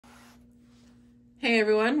Hey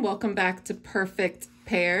everyone, welcome back to Perfect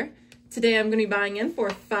Pair. Today I'm going to be buying in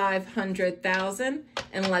for 500,000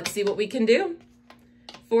 and let's see what we can do.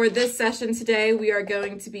 For this session today, we are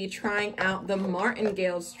going to be trying out the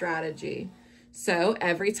martingale strategy. So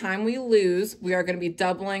every time we lose, we are going to be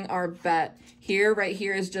doubling our bet. Right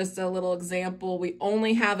here is just a little example. We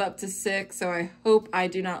only have up to 6, so I hope I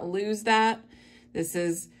do not lose that. This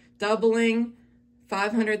is doubling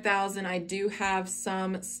 500,000. I do have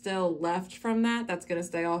some still left from that. That's going to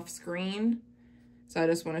stay off screen. So I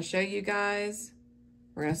just want to show you guys.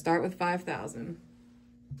 We're going to start with 5,000.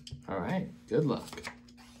 All right, good luck.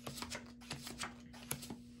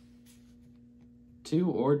 2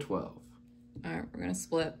 or 12. All right, we're going to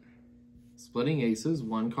split. Splitting aces,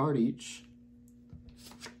 1 card each.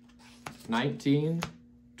 19,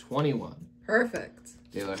 21. Perfect.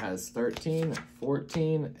 Dealer has 13,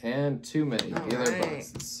 14, and too many. Dealer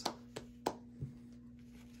busts.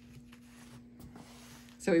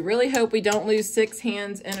 So we really hope we don't lose 6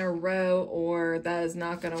 hands in a row, or that is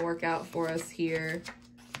not going to work out for us here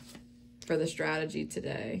for the strategy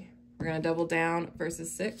today. We're going to double down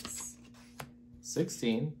versus 6.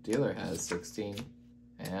 16. Dealer has 16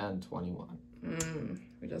 and 21.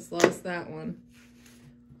 We just lost that one.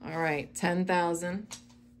 All right, 10,000.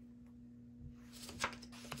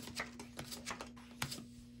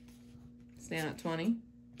 Stand at 20.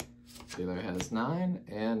 Dealer has 9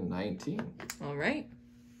 and 19. All right.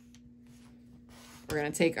 We're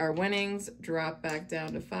going to take our winnings, drop back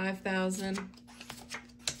down to 5,000.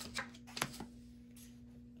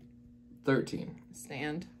 13.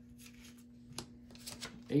 Stand.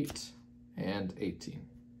 8 and 18.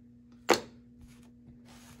 All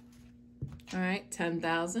right,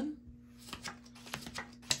 10,000.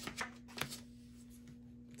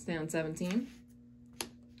 Stand 17.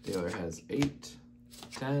 Dealer has 8,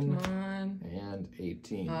 10, and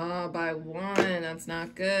 18. Oh, by 1. That's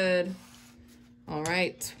not good. All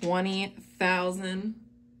right, 20,000.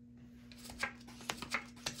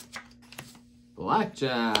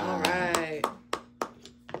 Blackjack. All right.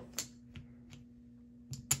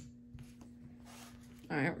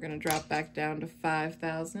 All right, we're going to drop back down to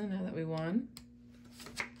 5,000 now that we won.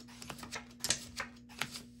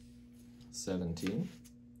 17,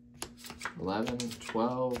 11,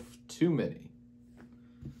 12, too many.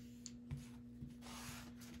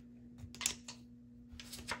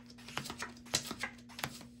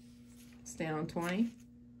 Stand on 20.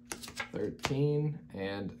 13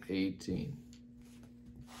 and 18.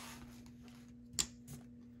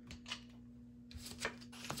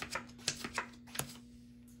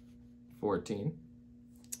 14.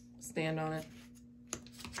 Stand on it.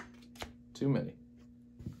 Too many.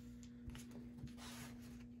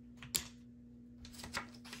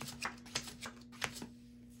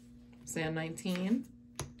 19.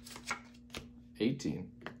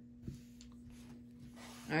 18.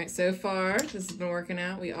 All right, so far, this has been working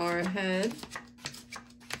out. We are ahead.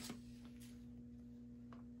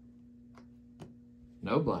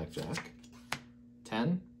 No blackjack.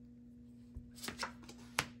 10.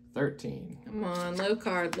 13. Come on, low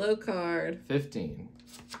card, low card. 15.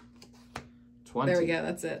 20. There we go,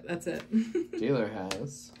 that's it, that's it. Dealer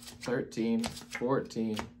has 13,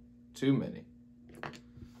 14, too many.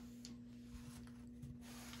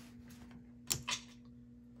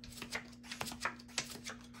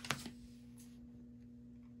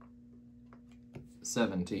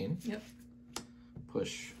 17. Yep.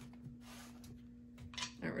 Push.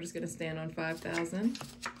 All right, we're just gonna stand on 5,000.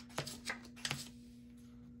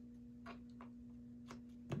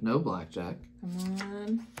 No blackjack. Come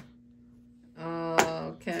on.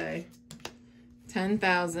 Oh, okay.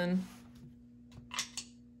 10,000.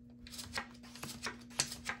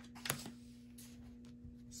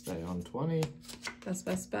 Stay on 20. Best,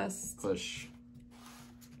 best, best. Push.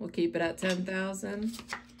 We'll keep it at 10,000.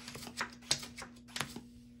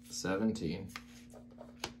 17.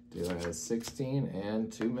 Dealer has 16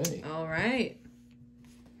 and too many. All right.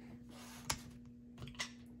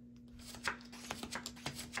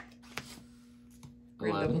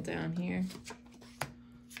 We're gonna double down here.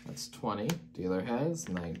 That's 20. Dealer has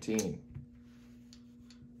 19.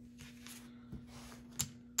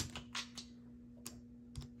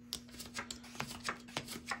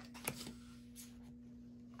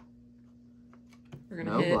 We're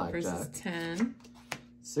gonna No hit blackjack. versus 10.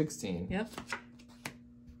 16. Yep.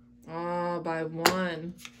 Oh, by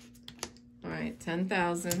 1. All right,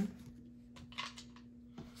 10,000.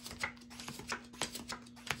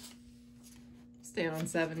 Stay on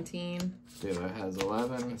 17. Dealer has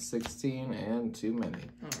 11, 16, and too many.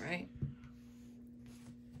 All right.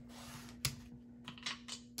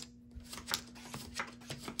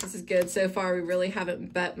 This is good. So far, we really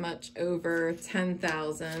haven't bet much over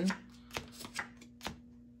 10,000.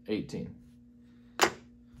 18.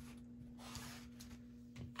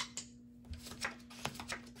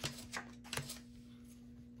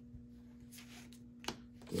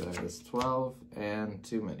 Dealer has 12 and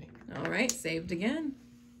too many. All right, saved again.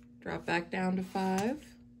 Drop back down to 5.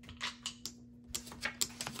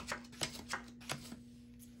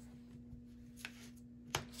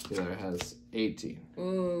 Dealer has 18.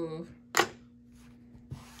 Ooh.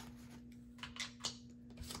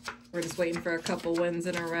 We're just waiting for a couple wins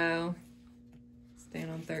in a row. Staying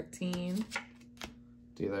on 13.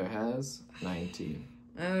 Dealer has 19.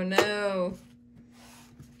 Oh no.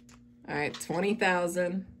 All right,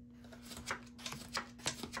 20,000.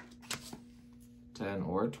 10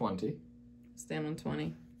 or 20. Stand on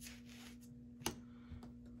 20.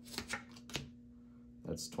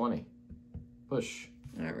 That's 20. Push.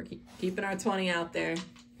 All right, we're keeping our 20 out there.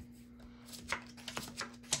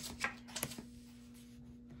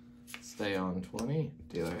 Stay on 20.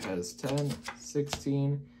 Dealer has 10,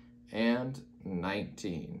 16, and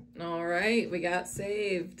 19. All right, we got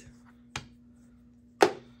saved.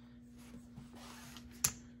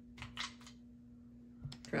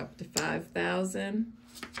 Drop to 5,000.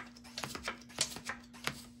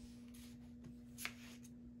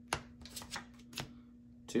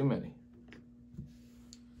 Too many.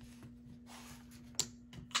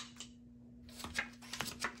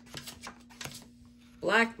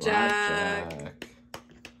 Blackjack.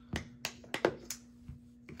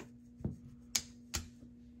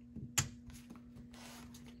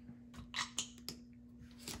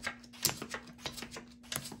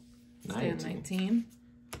 19.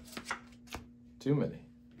 Too many.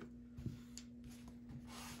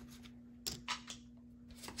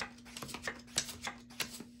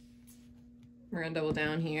 We're gonna double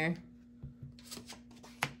down here.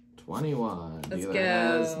 21. Let's Dealer go.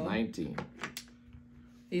 has 19.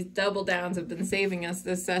 These double downs have been saving us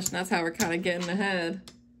this session. That's how we're kind of getting ahead.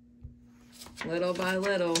 Little by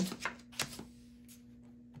little.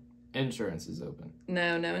 Insurance is open.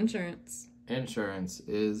 No, no insurance. Insurance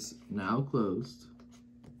is now closed.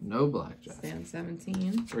 No blackjack. Stand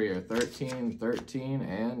 17. 3 or 13, 13,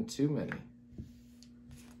 and too many.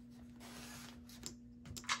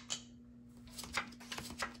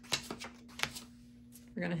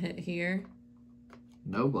 We're gonna hit here.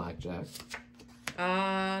 No blackjack.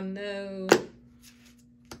 Ah, no.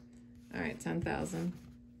 All right, 10,000.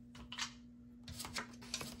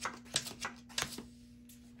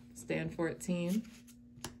 Stand 14.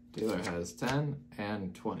 Dealer has 10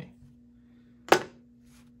 and 20.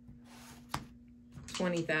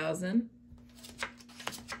 20,000.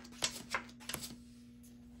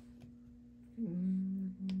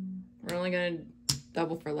 We're only gonna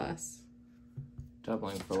double for less.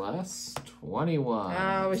 Doubling for less. 21.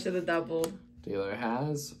 Oh, we should have doubled. Dealer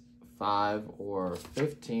has 5 or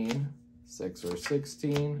 15, 6 or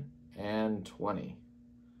 16, and 20.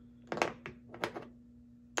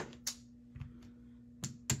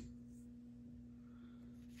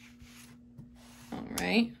 All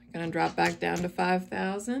right, gonna drop back down to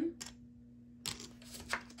 5,000.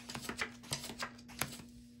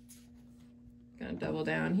 Gonna double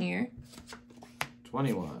down here.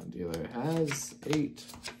 21. Dealer has 8,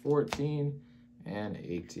 14, and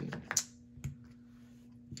 18.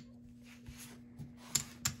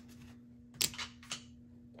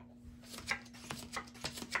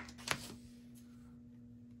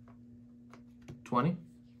 $20.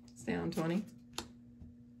 Stay on 20.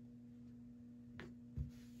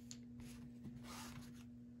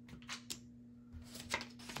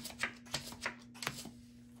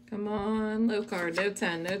 Come on, low card, no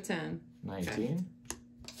 10, no 10. 19. Okay.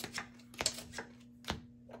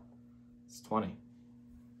 It's 20.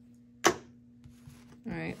 All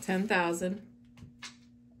right, 10,000.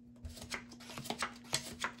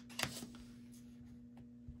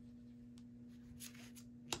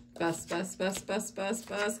 Bus, bus, bus, bus, bus,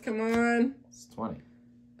 bus. Come on. It's 20.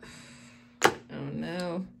 Oh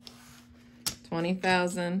no.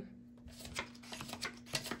 20,000.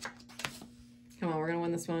 Come on, we're gonna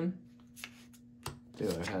win this one.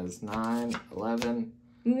 Dealer has 9, 11,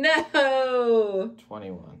 No!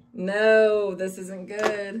 21. No, this isn't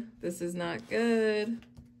good. This is not good.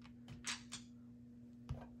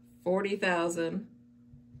 40,000.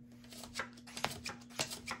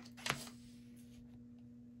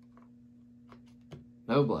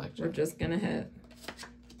 No blackjack. We're just gonna hit.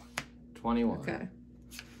 21. Okay.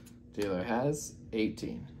 Dealer has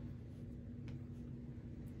 18.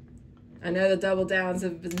 I know the double downs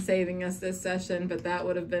have been saving us this session, but that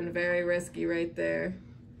would have been very risky right there.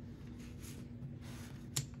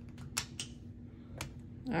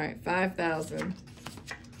 All right, 5,000.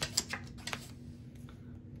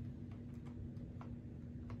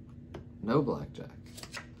 No blackjack.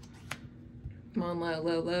 Come on, low,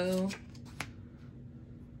 low, low.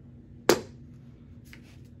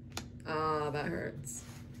 Ah, that hurts.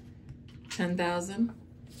 10,000.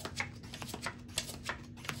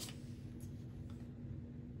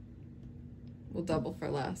 We'll double for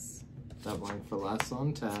less. Doubling for less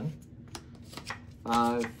on 10.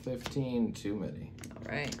 5, 15, too many. All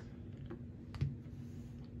right.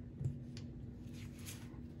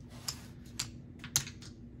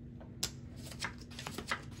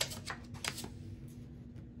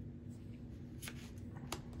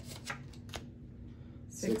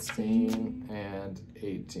 $16 and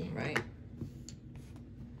 $18. Right.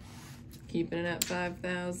 Keeping it at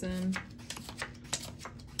 5,000.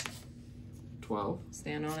 $12.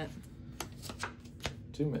 Stand on it.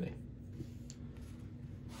 Too many.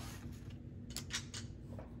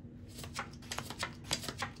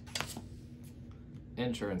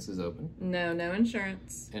 Insurance is open. No, no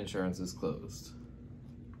insurance. Insurance is closed.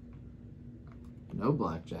 No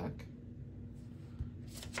blackjack.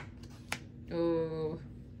 Ooh.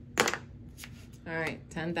 All right,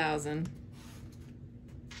 10,000.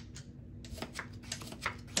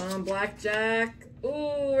 Come on, blackjack.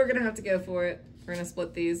 Ooh, we're gonna have to go for it. We're gonna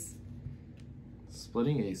split these.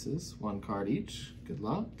 Splitting aces, 1 card each. Good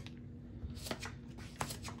luck.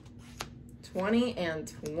 20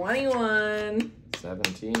 and 21.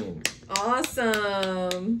 17.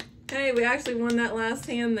 Awesome. Hey, we actually won that last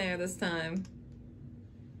hand there this time.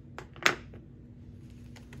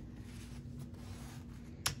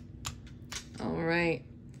 All right,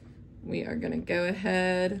 we are gonna go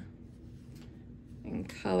ahead and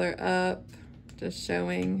color up, just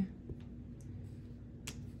showing.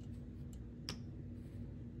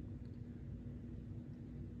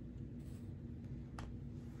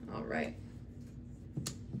 All right.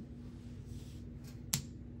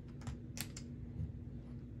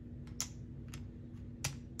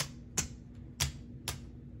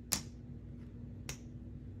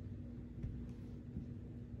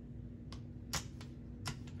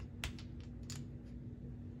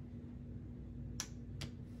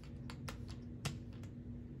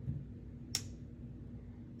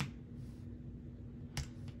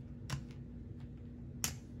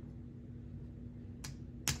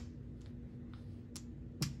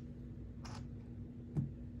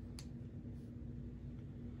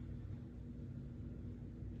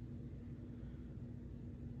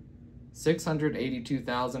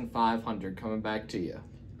 $682,500 coming back to you.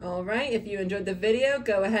 All right, if you enjoyed the video,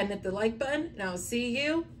 go ahead and hit the like button, and I'll see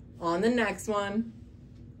you on the next one.